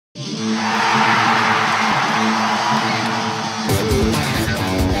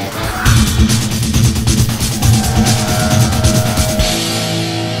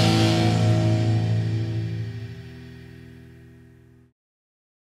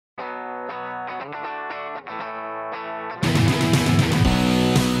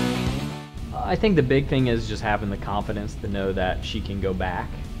I think the big thing is just having the confidence to know that she can go back,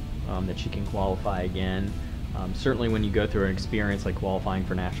 that she can qualify again. Certainly when you go through an experience like qualifying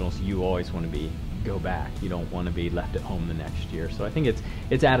for nationals, you always want to go back. You don't want to be left at home the next year. So I think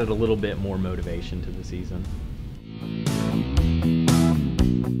it's added a little bit more motivation to the season.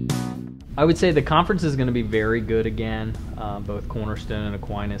 I would say the conference is going to be very good again. Both Cornerstone and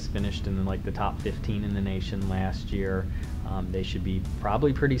Aquinas finished in like the top 15 in the nation last year. They should be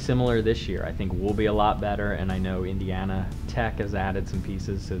probably pretty similar this year. I think we'll be a lot better, and I know Indiana Tech has added some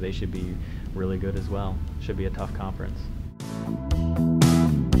pieces, so they should be really good as well. Should be a tough conference.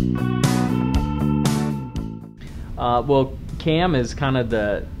 Well, Cam is kind of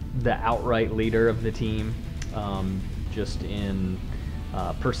the outright leader of the team, just in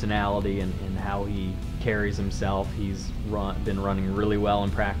personality and how he carries himself. He's been running really well in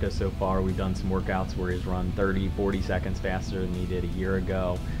practice so far. We've done some workouts where he's run 30, 40 seconds faster than he did a year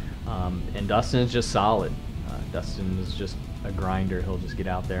ago. And Dustin is just solid. Dustin is just a grinder. He'll just get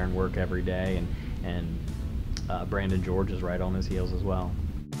out there and work every day. And Brandon George is right on his heels as well.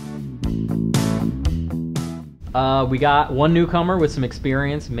 We got one newcomer with some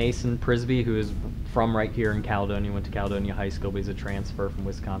experience, Mason Prisby, who is from right here in Caledonia, went to Caledonia High School, but he's a transfer from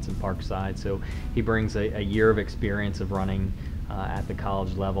Wisconsin Parkside, so he brings a year of experience of running at the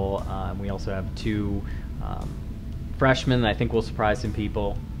college level. We also have two freshmen that I think will surprise some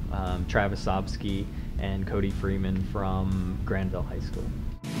people, Travis Sobsky and Cody Freeman from Granville High School.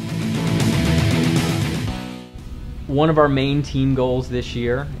 One of our main team goals this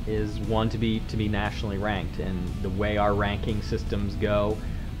year is to be nationally ranked, and the way our ranking systems go,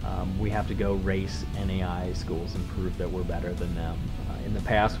 we have to go race NAI schools and prove that we're better than them. In the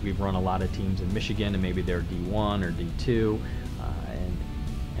past, we've run a lot of teams in Michigan, and maybe they're D1 or D2,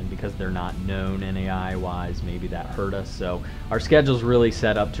 and because they're not known NAI-wise, maybe that hurt us. So our schedule's really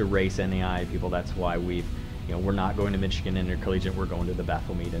set up to race NAI people. That's why we're not going to Michigan Intercollegiate. We're going to the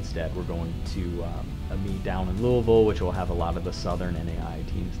Bethel meet instead. We're going to a meet down in Louisville, which will have a lot of the Southern NAI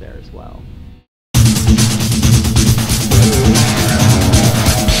teams there as well.